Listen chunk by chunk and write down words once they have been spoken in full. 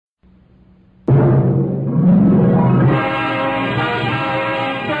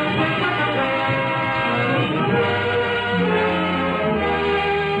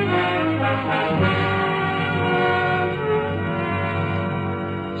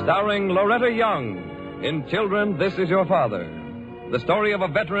Starring Loretta Young in Children, This Is Your Father. The story of a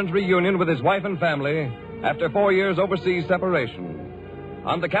veteran's reunion with his wife and family after 4 years overseas separation.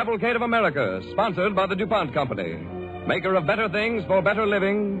 On the Cavalcade of America, sponsored by the DuPont Company, maker of better things for better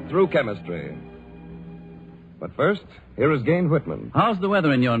living through chemistry. But first, here is Gain Whitman. How's the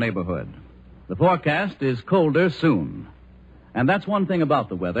weather in your neighborhood? The forecast is colder soon. And that's one thing about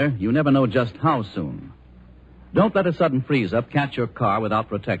the weather. You never know just how soon. Don't let a sudden freeze-up catch your car without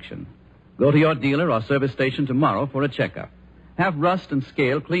protection. Go to your dealer or service station tomorrow for a checkup. Have rust and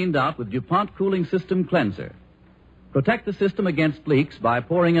scale cleaned out with DuPont Cooling System Cleanser. Protect the system against leaks by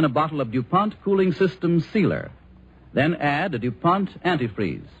pouring in a bottle of DuPont Cooling System Sealer. Then add a DuPont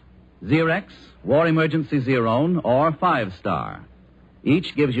Antifreeze, Xerex, War Emergency Zerone, or 5-Star.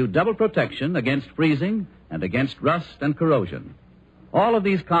 Each gives you double protection against freezing and against rust and corrosion. All of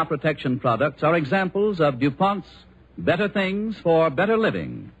these car protection products are examples of DuPont's better things for better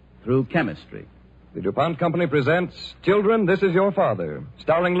living through chemistry. The DuPont Company presents Children, This Is Your Father,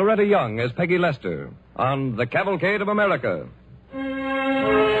 starring Loretta Young as Peggy Lester on the Cavalcade of America.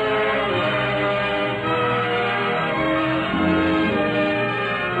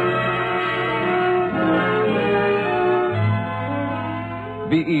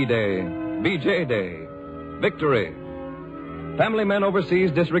 BE Day, BJ Day, Victory. Family men overseas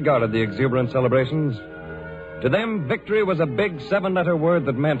disregarded the exuberant celebrations. To them, victory was a big 7-letter word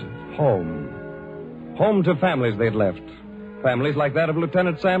that meant home. Home to families they'd left. Families like that of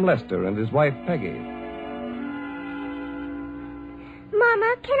Lieutenant Sam Lester and his wife, Peggy.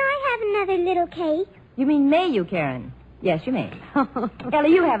 Mama, can I have another little cake? You mean may you, Karen? Yes, you may.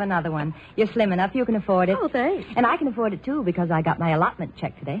 Ellie, you have another one. You're slim enough, you can afford it. Oh, thanks. And I can afford it, too, because I got my allotment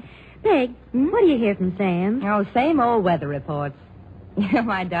check today. Peg, what do you hear from Sam? Oh, same old weather reports.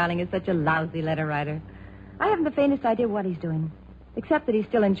 My darling is such a lousy letter writer. I haven't the faintest idea what he's doing, except that he's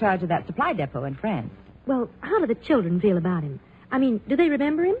still in charge of that supply depot in France. Well, how do the children feel about him? I mean, do they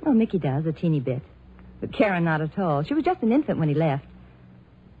remember him? Oh, Mickey does, a teeny bit. But Karen not at all. She was just an infant when he left.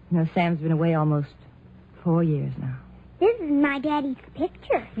 You know, Sam's been away almost 4 years now. This is my daddy's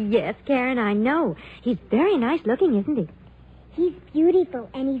picture. Yes, Karen, I know. He's very nice looking, isn't he? He's beautiful,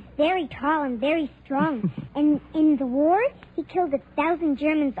 and he's very tall and very strong. And in the war, he killed 1,000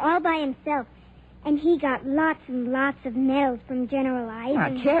 Germans all by himself. And he got lots and lots of medals from General Eisenhower.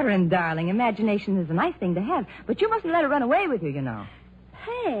 Now, Karen, darling, imagination is a nice thing to have, but you mustn't let it run away with you, you know.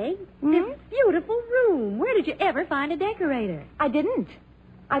 Peg, this beautiful room. Where did you ever find a decorator? I didn't.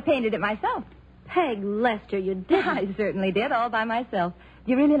 I painted it myself. Peg Lester, you did. I certainly did, all by myself.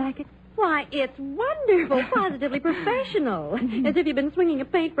 Do you really like it? Why, it's wonderful, positively professional. As if you've been swinging a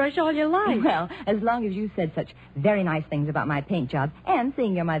paintbrush all your life. Well, as long as you said such very nice things about my paint job, and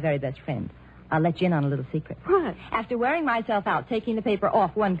seeing you're my very best friend, I'll let you in on a little secret. What? After wearing myself out, taking the paper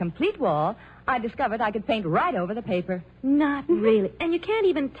off one complete wall, I discovered I could paint right over the paper. Not really. And you can't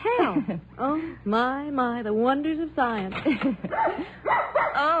even tell. Oh, my, the wonders of science.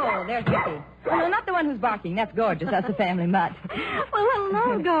 Oh, there's Mickey. Oh, no, not the one who's barking. That's Gorgeous. That's the family mutt. Well,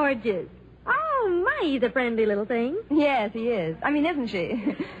 hello, Gorgeous. Oh, my, he's a friendly little thing. Yes, he is. I mean, isn't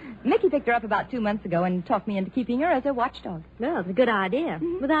she? Mickey picked her up about 2 months ago and talked me into keeping her as a watchdog. Well, it's a good idea.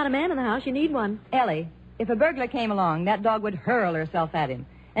 Without a man in the house, you need one. Ellie, if a burglar came along, that dog would hurl herself at him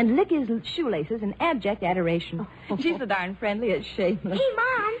and lick his shoelaces in abject adoration. She's so darn friendly, it's shameless. Hey,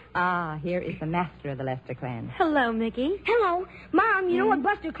 Mom. Ah, here is the master of the Lester clan. Hello, Mickey. Hello. Mom, you know what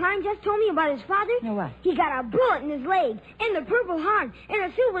Buster Klein just told me about his father? No, what? He got a bullet in his leg, and the Purple Heart,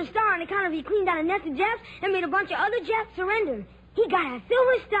 and a silver star on account of he cleaned out a nest of Japs and made a bunch of other Japs surrender. He got a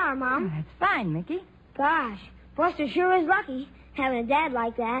silver star, Mom. Oh, that's fine, Mickey. Gosh, Buster sure is lucky having a dad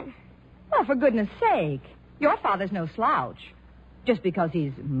like that. Well, for goodness sake, your father's no slouch. Just because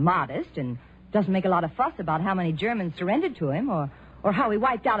he's modest and doesn't make a lot of fuss about how many Germans surrendered to him or how he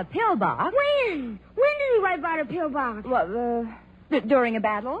wiped out a pillbox. When? When did he wipe out a pillbox? Well, during a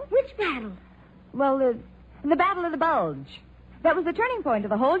battle. Which battle? Well, the Battle of the Bulge. That was the turning point of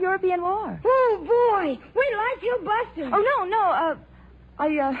the whole European war. Oh, boy. Wait till I tell Buster. Oh, no.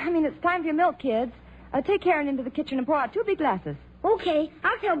 I mean, it's time for your milk, kids. Take Karen into the kitchen and pour out 2 big glasses. Okay,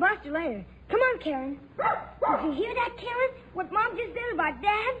 I'll tell Buster later. Come on, Karen. Did you hear that, Karen? What Mom just said about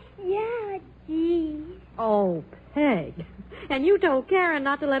Dad? Yeah, gee. Oh, Peg. And you told Karen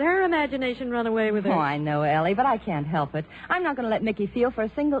not to let her imagination run away with her. Oh, I know, Ellie, but I can't help it. I'm not going to let Mickey feel for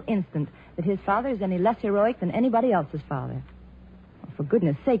a single instant that his father is any less heroic than anybody else's father. Well, for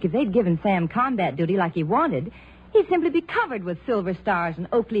goodness sake, if they'd given Sam combat duty like he wanted, he'd simply be covered with silver stars and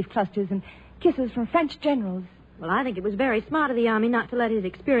oak leaf clusters and kisses from French generals. Well, I think it was very smart of the Army not to let his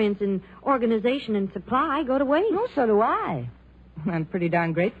experience in organization and supply go to waste. Oh, so do I. I'm pretty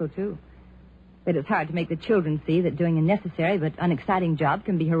darn grateful, too. But it's hard to make the children see that doing a necessary but unexciting job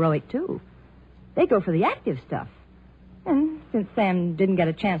can be heroic, too. They go for the active stuff. And since Sam didn't get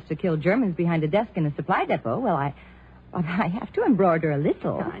a chance to kill Germans behind a desk in a supply depot, well, I have to embroider a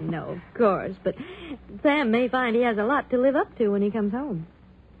little. I know, of course, but Sam may find he has a lot to live up to when he comes home.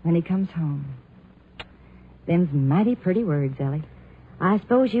 When he comes home. Them's mighty pretty words, Ellie. I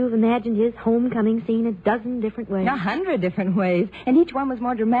suppose you've imagined his homecoming scene 1,000 different ways. 100 different ways, and each one was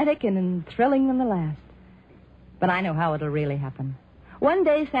more dramatic and thrilling than the last. But I know how it'll really happen. One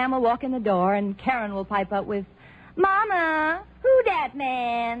day Sam will walk in the door, and Karen will pipe up with, "Mama, who dat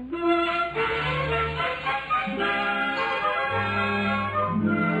man?"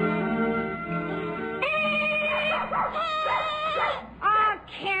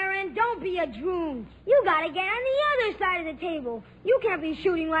 Karen, don't be a droon. You gotta get on the other side of the table. You can't be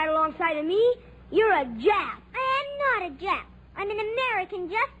shooting right alongside of me. You're a Jap. I am not a Jap. I'm an American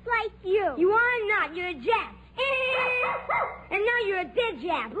just like you. You are not. You're a Jap. And now you're a dead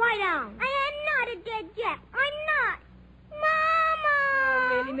Jap. Lie down. I am not a dead Jap. I'm not. Mama!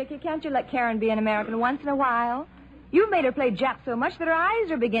 Oh, really, Mickey? Can't you let Karen be an American once in a while? You've made her play Jap so much that her eyes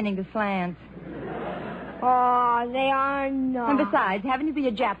are beginning to slant. Oh, they are not. And besides, having to be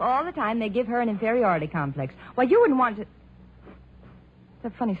a Jap all the time, they give her an inferiority complex. Why, you wouldn't want to... It's a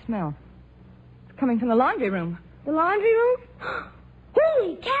funny smell. It's coming from the laundry room. The laundry room?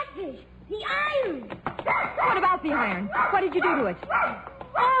 Holy catfish! The iron! What about the iron? What did you do to it?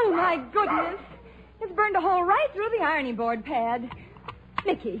 Oh, my goodness. It's burned a hole right through the ironing board pad.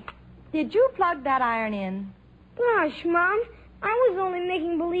 Mickey, did you plug that iron in? Gosh, Mom. I was only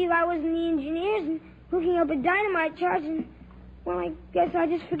making believe I was in the engineers and hooking up a dynamite charge, and, well, I guess I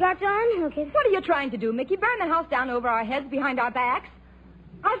just forgot to unhook it. What are you trying to do, Mickey? Burn the house down over our heads behind our backs?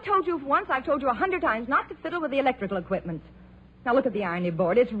 I've told you once, I've told you 100 times not to fiddle with the electrical equipment. Now look at the ironing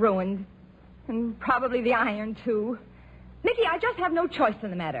board. It's ruined. And probably the iron, too. Mickey, I just have no choice in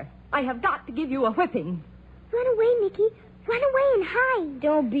the matter. I have got to give you a whipping. Run away, Mickey. Run away and hide.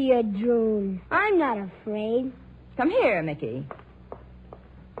 Don't be a droon. I'm not afraid. Come here, Mickey.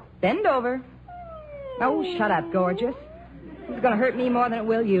 Bend over. Oh, shut up, gorgeous. This is going to hurt me more than it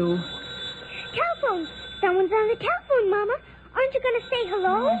will you. Telephone. Someone's on the telephone, Mama. Aren't you going to say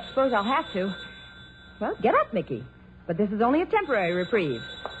hello? I suppose I'll have to. Well, get up, Mickey. But this is only a temporary reprieve.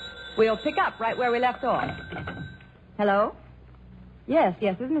 We'll pick up right where we left off. Hello? Yes,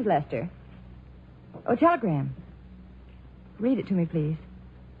 this is Miss Lester. Oh, telegram. Read it to me, please.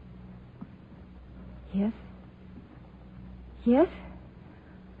 Yes? Yes?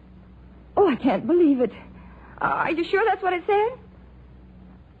 Oh, I can't believe it. Are you sure that's what it said?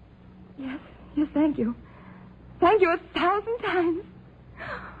 Yes, thank you. Thank you 1,000 times.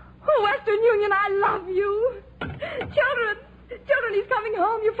 Oh, Western Union, I love you. Children, he's coming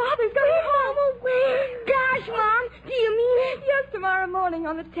home. Your father's coming home. Oh, where? Gosh, Mom, do you mean it? Yes, tomorrow morning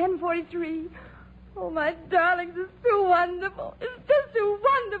on the 10:43. Oh, my darlings, it's too wonderful. It's just too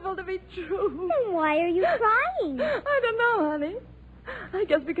wonderful to be true. Then why are you crying? I don't know, honey. I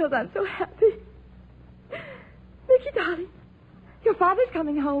guess because I'm so happy. Mickey, darling, your father's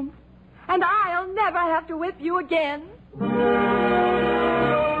coming home. And I'll never have to whip you again.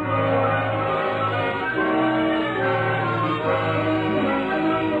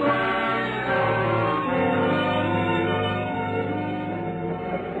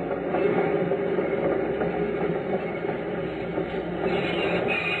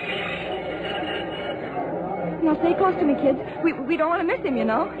 Now, stay close to me, kids. We don't want to miss him, you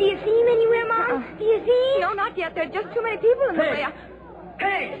know. Do you see him anywhere, Mom? Do you see him? No, not yet. There are just too many people in the way.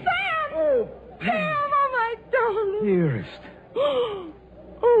 Hey! Sam! Oh, Sam, oh, my darling. dearest.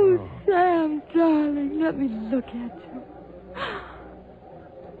 Oh, Sam, darling, let me look at you.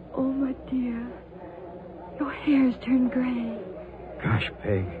 Oh, my dear. Your hair's turned gray. Gosh,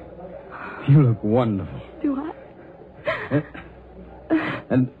 Peg, you look wonderful. Do I?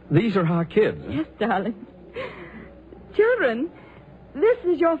 And these are our kids. Yes, darling. Children, this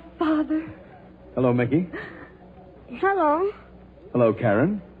is your father. Hello, Mickey. Hello. Hello,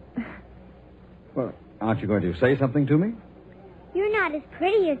 Karen. Well, aren't you going to say something to me? You're not as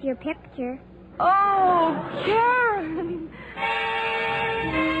pretty as your picture. Oh, Karen.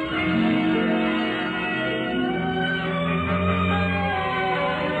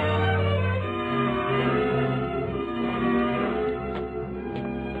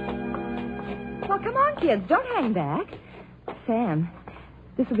 Well, come on, kids. Don't hang back. Sam,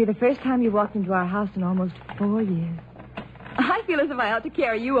 this will be the first time you walked into our house in almost 4 years. I feel as if I ought to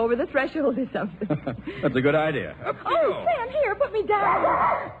carry you over the threshold or something. That's a good idea. Oh, Sam, here, put me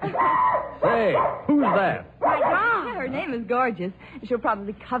down. Say, who's that? My God. Her name is Gorgeous. She'll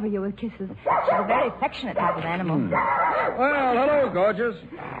probably cover you with kisses. She's a very affectionate type of animal. Well, hello, Gorgeous.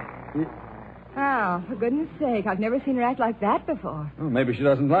 Oh, for goodness sake, I've never seen her act like that before. Oh, maybe she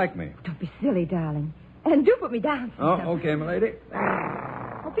doesn't like me. Don't be silly, darling. And do put me down. Oh, okay, milady.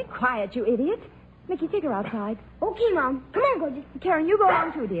 Oh, be quiet, you idiot. Mickey, take her outside. Okay, Mom. Come on, Gorgeous. Karen, you go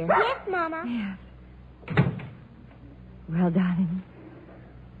along too, dear. Yes, Mama. Yes. Well, darling,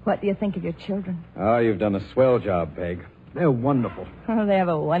 what do you think of your children? Oh, you've done a swell job, Peg. They're wonderful. Oh, they have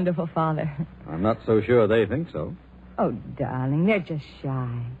a wonderful father. I'm not so sure they think so. Oh, darling, they're just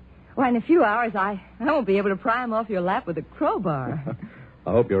shy. Why, in a few hours, I won't be able to pry them off your lap with a crowbar.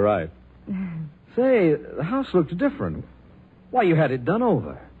 I hope you're right. Say, the house looks different. Why, you had it done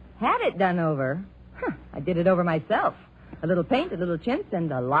over. Had it done over? Huh, I did it over myself. A little paint, a little chintz,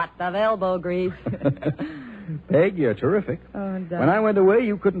 and a lot of elbow grease. Peg, you're terrific. Oh, darling. When I went away,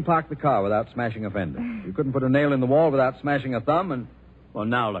 you couldn't park the car without smashing a fender. You couldn't put a nail in the wall without smashing a thumb, and... Well,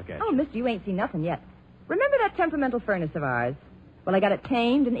 now look at you. Oh, mister, you ain't seen nothing yet. Remember that temperamental furnace of ours? Well, I got it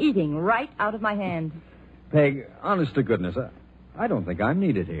tamed and eating right out of my hand. Peg, honest to goodness, I don't think I'm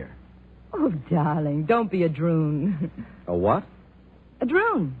needed here. Oh, darling, don't be a droon. A what? A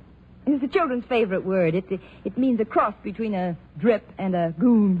droon. It's the children's favorite word. It means a cross between a drip and a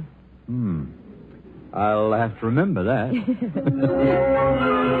goon. I'll have to remember that.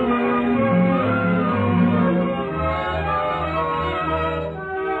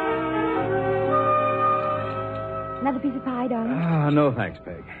 Another piece of pie, darling? No, thanks,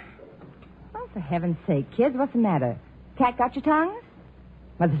 Peg. Oh, for heaven's sake, kids, what's the matter? Cat got your tongues?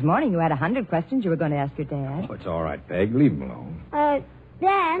 Well, this morning you had 100 questions you were going to ask your dad. Oh, it's all right, Peg. Leave him alone.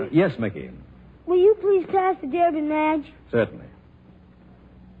 Dad, Yes, Mickey. will you please pass the Durban Madge? Certainly.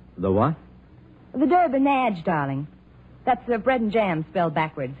 The what? The Durban Madge, darling. That's bread and jam spelled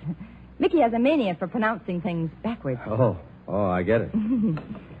backwards. Mickey has a mania for pronouncing things backwards. Oh, I get it.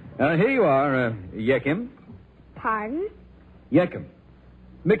 Here you are, Yekim. Pardon? Yekim.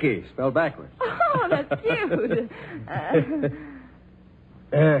 Mickey, spelled backwards. Oh, that's cute.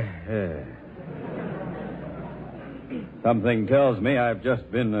 Something tells me I've just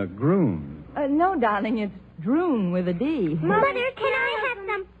been groomed. No, darling, it's droon with a D. Mother, can I have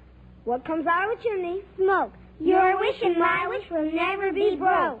some? What comes out of a chimney? Smoke. Your wish and my wish will never be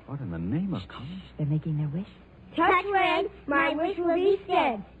broke. What in the name of... They're making their wish. Touch red, my wish will be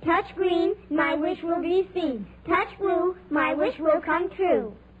said. Touch green, my wish will be seen. Touch blue, my wish will come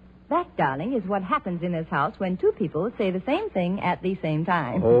true. That, darling, is what happens in this house when two people say the same thing at the same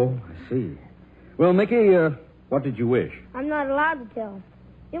time. Oh, I see. Well, Mickey, what did you wish? I'm not allowed to tell.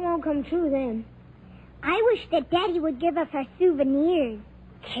 It won't come true then. I wish that Daddy would give us our souvenirs.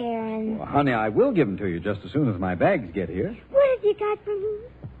 Karen. Well, honey, I will give them to you just as soon as my bags get here. What have you got for me?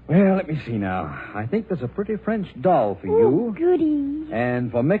 Well, let me see now. I think there's a pretty French doll for you. Goody.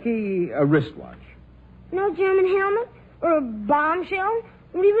 And for Mickey, a wristwatch. No German helmet? Or a bombshell?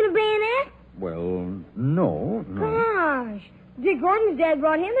 Or even a bayonet? Well, no. Gosh. Dick Gordon's dad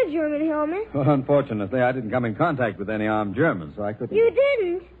brought him a German helmet. Well, unfortunately, I didn't come in contact with any armed Germans, so I couldn't... You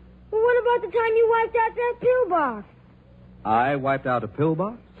didn't? Well, what about the time you wiped out that pillbox? I wiped out a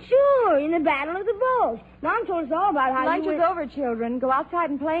pillbox? Sure, in the Battle of the Bulge. Mom told us all about how Lunch you is over, children. Go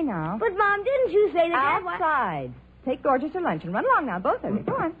outside and play now. But, Mom, didn't you say that... Outside. Take Gorgeous to lunch and run along now, both of you.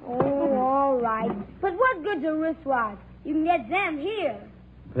 Go on. Oh, all right. But what good's a wristwatch? You can get them here.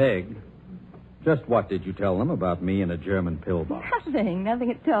 Peg, just what did you tell them about me and a German pillbox?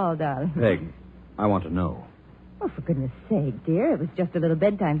 Nothing at all, darling. Peg, I want to know. Oh, for goodness sake, dear. It was just a little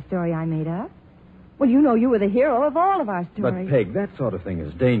bedtime story I made up. Well, you know you were the hero of all of our stories. But, Peg, that sort of thing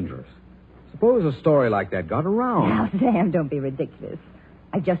is dangerous. Suppose a story like that got around. Now, Sam, don't be ridiculous.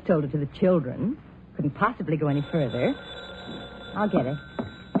 I just told it to the children. Couldn't possibly go any further. I'll get it.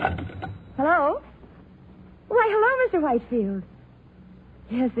 Hello? Why, hello, Mr. Whitefield.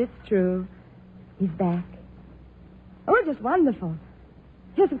 Yes, it's true. He's back. Oh, just wonderful.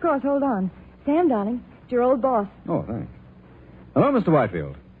 Yes, of course, hold on. Sam, darling, it's your old boss. Oh, thanks. Hello, Mr.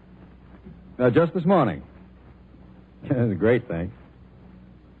 Whitefield. Just this morning. Great, thanks.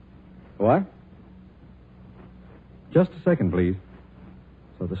 What? Just a second, please.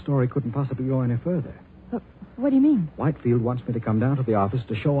 So the story couldn't possibly go any further. What do you mean? Whitefield wants me to come down to the office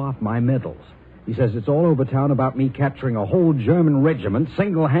to show off my medals. He says it's all over town about me capturing a whole German regiment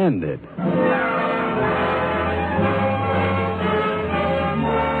single-handed.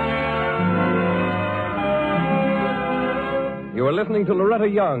 You are listening to Loretta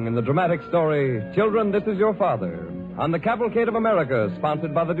Young in the dramatic story, Children, This Is Your Father, on the Cavalcade of America,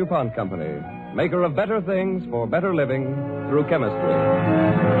 sponsored by the DuPont Company, maker of better things for better living through chemistry.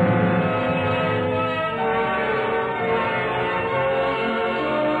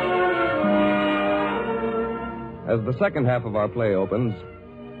 As the second half of our play opens,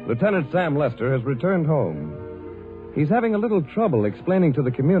 Lieutenant Sam Lester has returned home. He's having a little trouble explaining to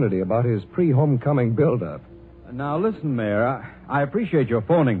the community about his pre-homecoming build-up. Now, listen, Mayor, I appreciate your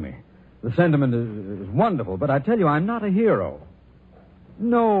phoning me. The sentiment is wonderful, but I tell you, I'm not a hero.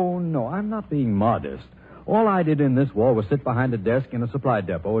 No, I'm not being modest. All I did in this war was sit behind a desk in a supply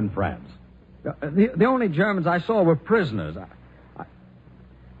depot in France. The only Germans I saw were prisoners.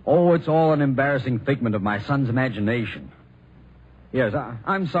 Oh, it's all an embarrassing figment of my son's imagination. Yes,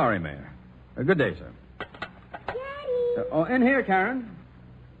 I'm sorry, Mayor. Good day, sir. Daddy. In here, Karen.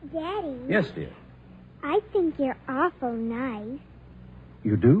 Daddy. Yes, dear. I think you're awful nice.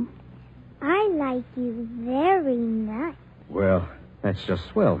 You do? I like you very much. Well, that's just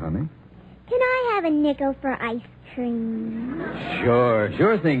swell, honey. Can I have a nickel for ice cream?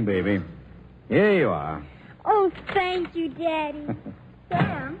 Sure thing, baby. Here you are. Oh, thank you, Daddy.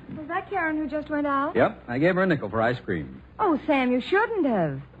 Sam, was that Karen who just went out? Yep, I gave her a nickel for ice cream. Oh, Sam, you shouldn't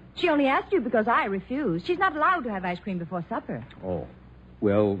have. She only asked you because I refused. She's not allowed to have ice cream before supper. Oh,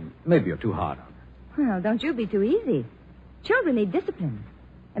 well, maybe you're too hard on her. Well, don't you be too easy. Children need discipline.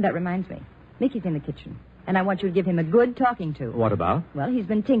 And that reminds me. Mickey's in the kitchen, and I want you to give him a good talking to. What about? Well, he's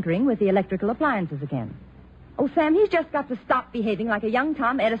been tinkering with the electrical appliances again. Oh, Sam, he's just got to stop behaving like a young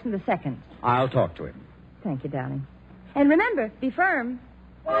Tom Edison II. I'll talk to him. Thank you, darling. And remember, be firm.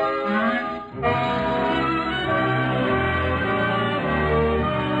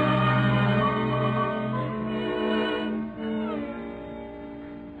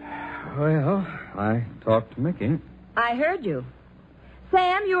 Well, I talked to Mickey. I heard you.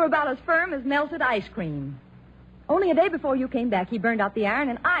 Sam, you were about as firm as melted ice cream. Only a day before you came back, he burned out the iron,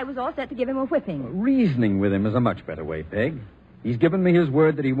 and I was all set to give him a whipping. Reasoning with him is a much better way, Peg. He's given me his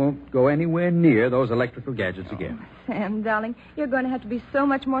word that he won't go anywhere near those electrical gadgets again. Sam, darling, you're going to have to be so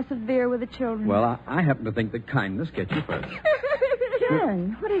much more severe with the children. Well, I happen to think that kindness gets you first.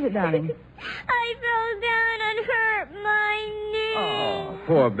 Karen, what is it, darling? I fell down and hurt my knee. Oh,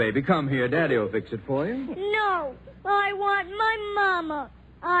 poor baby. Come here. Daddy will fix it for you. No, I want my mama.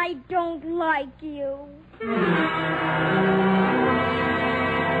 I don't like you.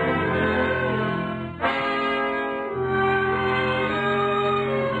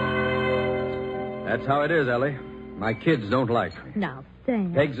 That's how it is, Ellie. My kids don't like me. Now,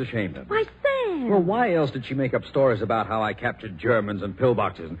 Sam. Peg's ashamed of me. Why, Sam. Well, why else did she make up stories about how I captured Germans and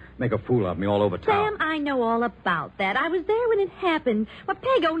pillboxes and make a fool of me all over town? Sam, I know all about that. I was there when it happened. Well,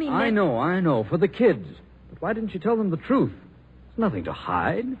 Peg only... I know. For the kids. But why didn't you tell them the truth? There's nothing to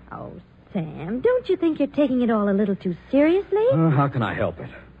hide. Oh, Sam, don't you think you're taking it all a little too seriously? How can I help it?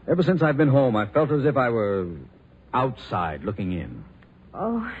 Ever since I've been home, I felt as if I were outside looking in.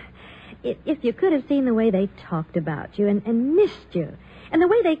 Oh, if you could have seen the way they talked about you and missed you, and the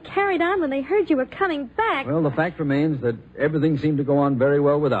way they carried on when they heard you were coming back. Well, the fact remains that everything seemed to go on very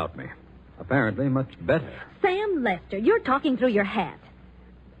well without me. Apparently, much better. Sam Lester, you're talking through your hat.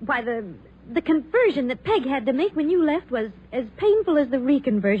 Why, the conversion that Peg had to make when you left was as painful as the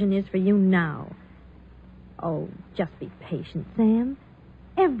reconversion is for you now. Oh, just be patient, Sam.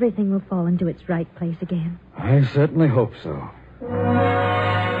 Everything will fall into its right place again. I certainly hope so.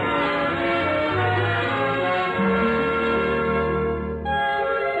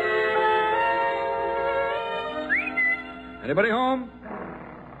 Anybody home?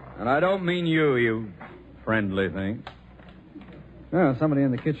 And I don't mean you friendly thing. Oh, somebody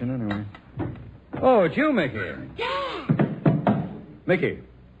in the kitchen anyway. Oh, it's you, Mickey. Dad! Mickey,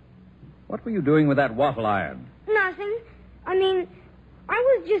 what were you doing with that waffle iron? Nothing. I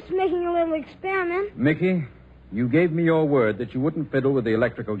was just making a little experiment. Mickey, you gave me your word that you wouldn't fiddle with the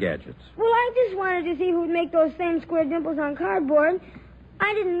electrical gadgets. Well, I just wanted to see who'd make those same square dimples on cardboard.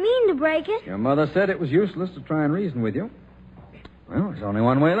 I didn't mean to break it. Your mother said it was useless to try and reason with you. Well, there's only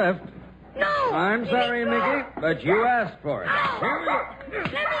one way left. No! I'm sorry, Mickey, but you asked for it. Ow. Let me go!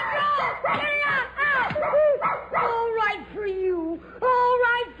 Get it out! Ow. All right for you. All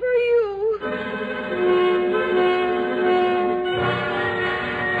right for you.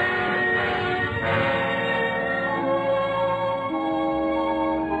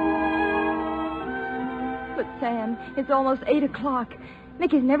 But, Sam, it's almost 8 o'clock.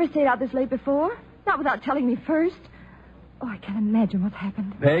 Mickey's never stayed out this late before. Not without telling me first. Oh, I can't imagine what's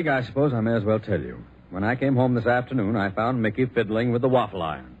happened. Peg, I suppose I may as well tell you. When I came home this afternoon, I found Mickey fiddling with the waffle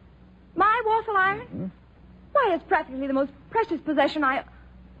iron. My waffle iron? Hmm? Why, it's practically the most precious possession I...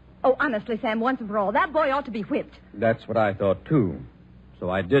 Oh, honestly, Sam, once and for all, that boy ought to be whipped. That's what I thought, too.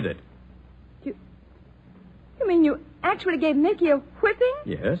 So I did it. You mean you actually gave Mickey a whipping?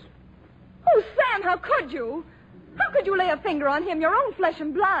 Yes? Oh, Sam, how could you? How could you lay a finger on him, your own flesh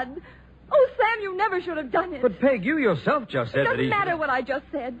and blood? Oh, Sam, you never should have done it. But, Peg, you yourself just said It that doesn't he... matter what I just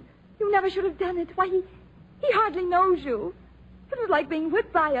said. You never should have done it. Why, he hardly knows you. It was like being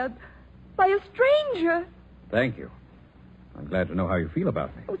whipped by a stranger. Thank you. I'm glad to know how you feel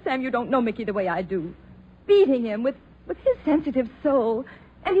about me. Oh, Sam, you don't know Mickey the way I do. Beating him with his sensitive soul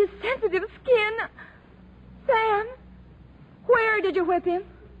and his sensitive skin. Sam, where did you whip him?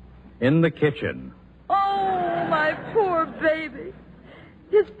 In the kitchen. Oh, my poor baby.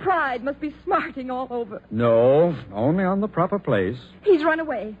 His pride must be smarting all over. No, only on the proper place. He's run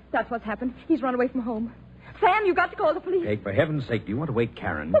away. That's what's happened. He's run away from home. Sam, you've got to call the police. Peg, for heaven's sake, do you want to wake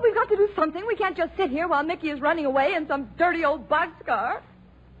Karen? Well, we've got to do something. We can't just sit here while Mickey is running away in some dirty old boxcar.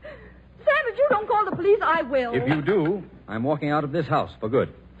 Sam, if you don't call the police, I will. If you do, I'm walking out of this house for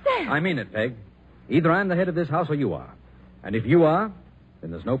good. Sam! I mean it, Peg. Either I'm the head of this house or you are. And if you are,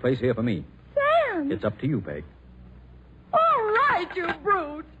 then there's no place here for me. Sam! It's up to you, Peg. All right, you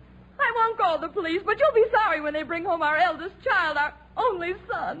brute. I won't call the police, but you'll be sorry when they bring home our eldest child, our only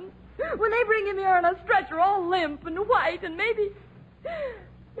son. When they bring him here on a stretcher, all limp and white, and maybe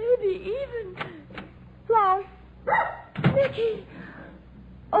even... Flo. Mickey.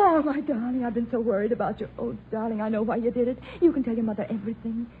 Oh, my darling, I've been so worried about you. Oh, darling, I know why you did it. You can tell your mother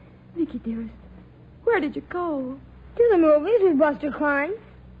everything. Mickey, dearest, where did you go? To the movies with Buster Klein.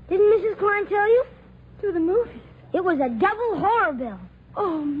 Didn't Mrs. Klein tell you? To the movies. It was a double horror bill.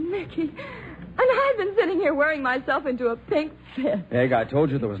 Oh, Mickey. And I've been sitting here worrying myself into a pink fit. Peg, I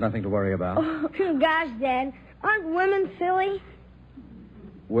told you there was nothing to worry about. Oh. Gosh, Dad, aren't women silly?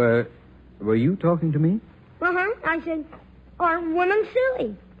 Were you talking to me? Uh-huh. I said, aren't women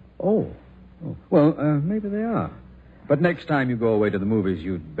silly? Oh. Well, maybe they are. But next time you go away to the movies,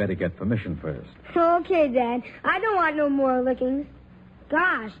 you'd better get permission first. Okay, Dad. I don't want no more lickings.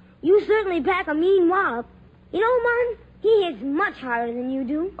 Gosh, you certainly pack a mean wallop. You know, Mom, he hits much harder than you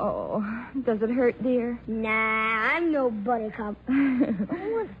do. Oh, does it hurt, dear? Nah, I'm no buttercup.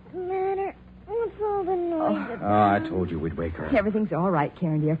 What's the matter? What's all the noise? Oh, I told you we'd wake her. Everything's all right,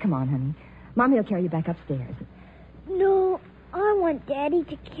 Karen, dear. Come on, honey. Mommy will carry you back upstairs. No, I want Daddy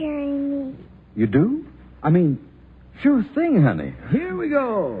to carry me. You do? I mean, sure thing, honey. Here we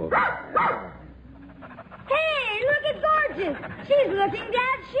go. Hey, look, it's gorgeous. She's looking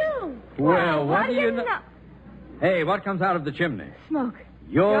Dad's shoes. Well, what do you know? Hey, what comes out of the chimney? Smoke.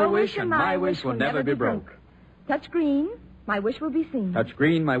 Your wish and my wish will never be broke. Touch green, my wish will be seen. Touch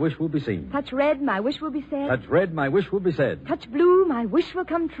green, my wish will be seen. Touch red, my wish will be said. Touch red, my wish will be said. Touch blue, my wish will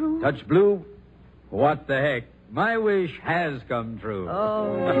come true. Touch blue. What the heck? My wish has come true.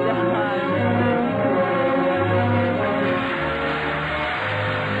 Oh,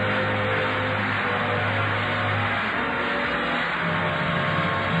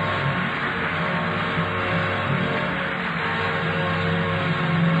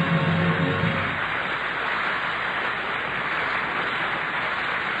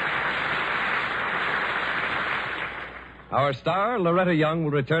 Our star, Loretta Young,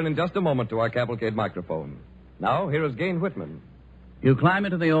 will return in just a moment to our Cavalcade microphone. Now, here is Gain Whitman. You climb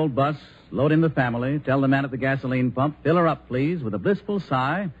into the old bus, load in the family, tell the man at the gasoline pump, fill her up, please, with a blissful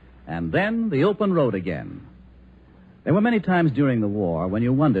sigh, and then the open road again. There were many times during the war when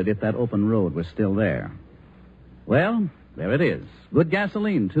you wondered if that open road was still there. Well, there it is. Good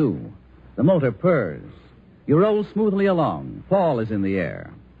gasoline, too. The motor purrs. You roll smoothly along. Fall is in the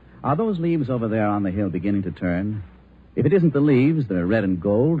air. Are those leaves over there on the hill beginning to turn? If it isn't the leaves that are red and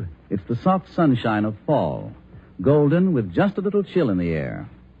gold, it's the soft sunshine of fall, golden with just a little chill in the air.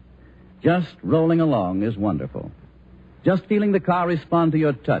 Just rolling along is wonderful. Just feeling the car respond to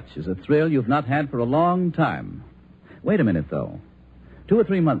your touch is a thrill you've not had for a long time. Wait a minute, though. 2 or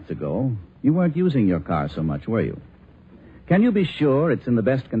 3 months ago, you weren't using your car so much, were you? Can you be sure it's in the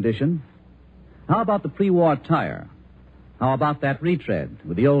best condition? How about the pre-war tire? How about that retread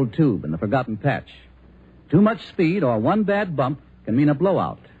with the old tube and the forgotten patch? Too much speed or one bad bump can mean a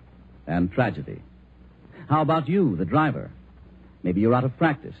blowout and tragedy. How about you, the driver? Maybe you're out of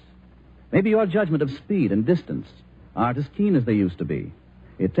practice. Maybe your judgment of speed and distance aren't as keen as they used to be.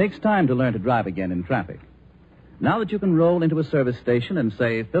 It takes time to learn to drive again in traffic. Now that you can roll into a service station and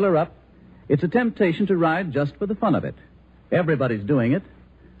say, fill her up, it's a temptation to ride just for the fun of it. Everybody's doing it,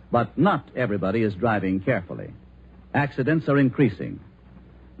 but not everybody is driving carefully. Accidents are increasing.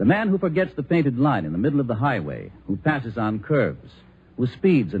 The man who forgets the painted line in the middle of the highway, who passes on curves, who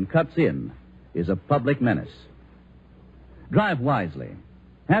speeds and cuts in, is a public menace. Drive wisely.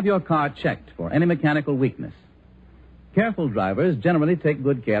 Have your car checked for any mechanical weakness. Careful drivers generally take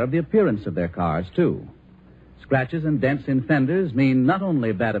good care of the appearance of their cars, too. Scratches and dents in fenders mean not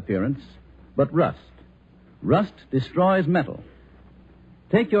only bad appearance, but rust. Rust destroys metal.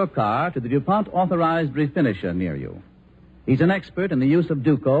 Take your car to the DuPont authorized refinisher near you. He's an expert in the use of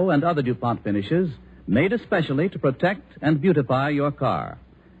Duco and other DuPont finishes made especially to protect and beautify your car.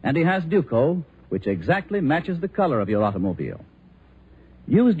 And he has Duco, which exactly matches the color of your automobile.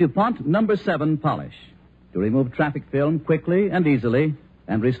 Use DuPont number 7 polish to remove traffic film quickly and easily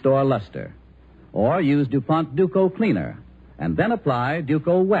and restore luster. Or use DuPont Duco cleaner and then apply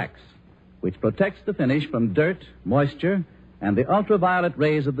Duco wax, which protects the finish from dirt, moisture, and the ultraviolet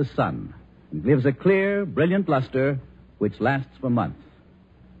rays of the sun and gives a clear, brilliant luster which lasts for months.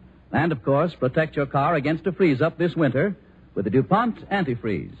 And, of course, protect your car against a freeze-up this winter with the DuPont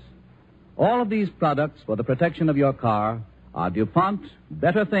antifreeze. All of these products for the protection of your car are DuPont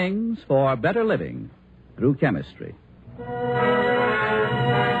better things for better living through chemistry.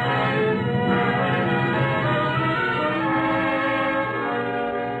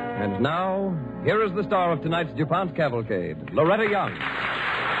 And now, here is the star of tonight's DuPont Cavalcade, Loretta Young.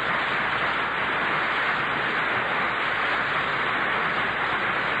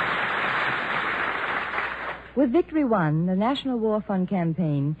 With Victory Won, the National War Fund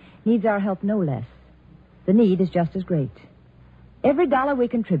campaign needs our help no less. The need is just as great. Every dollar we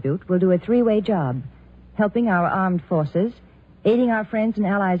contribute will do a three-way job, helping our armed forces, aiding our friends and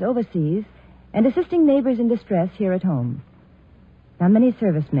allies overseas, and assisting neighbors in distress here at home. Now, many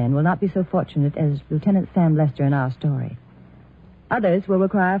servicemen will not be so fortunate as Lieutenant Sam Lester in our story. Others will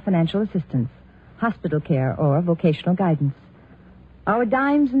require financial assistance, hospital care, or vocational guidance. Our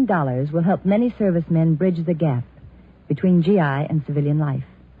dimes and dollars will help many servicemen bridge the gap between GI and civilian life.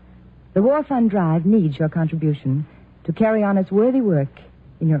 The War Fund Drive needs your contribution to carry on its worthy work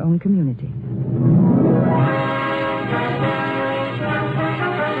in your own community.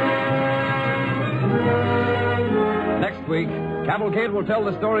 Next week, Cavalcade will tell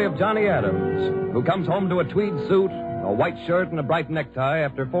the story of Johnny Adams, who comes home to a tweed suit, a white shirt, and a bright necktie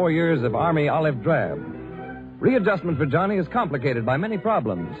after 4 years of Army olive drab. Readjustment for Johnny is complicated by many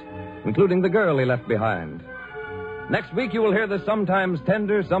problems, including the girl he left behind. Next week, you will hear the sometimes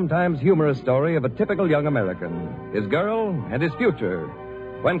tender, sometimes humorous story of a typical young American, his girl, and his future,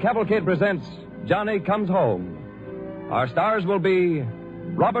 when Cavalcade presents Johnny Comes Home. Our stars will be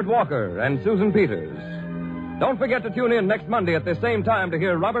Robert Walker and Susan Peters. Don't forget to tune in next Monday at the same time to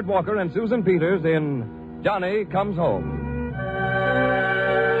hear Robert Walker and Susan Peters in Johnny Comes Home.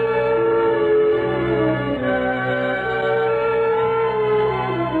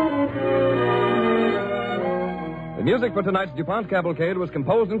 The music for tonight's DuPont Cavalcade was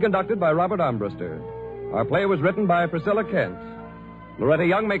composed and conducted by Robert Armbruster. Our play was written by Priscilla Kent. Loretta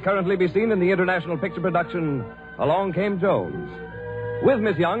Young may currently be seen in the international picture production Along Came Jones. With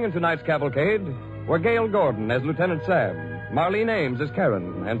Miss Young in tonight's Cavalcade were Gail Gordon as Lieutenant Sam, Marlene Ames as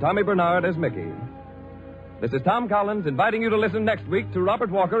Karen, and Tommy Bernard as Mickey. This is Tom Collins inviting you to listen next week to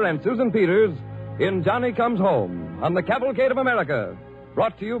Robert Walker and Susan Peters in Johnny Comes Home on the Cavalcade of America,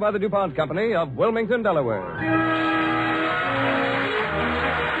 brought to you by the DuPont Company of Wilmington, Delaware.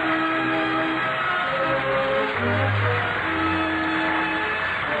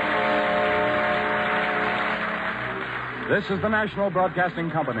 This is the National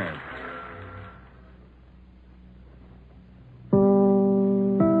Broadcasting Company.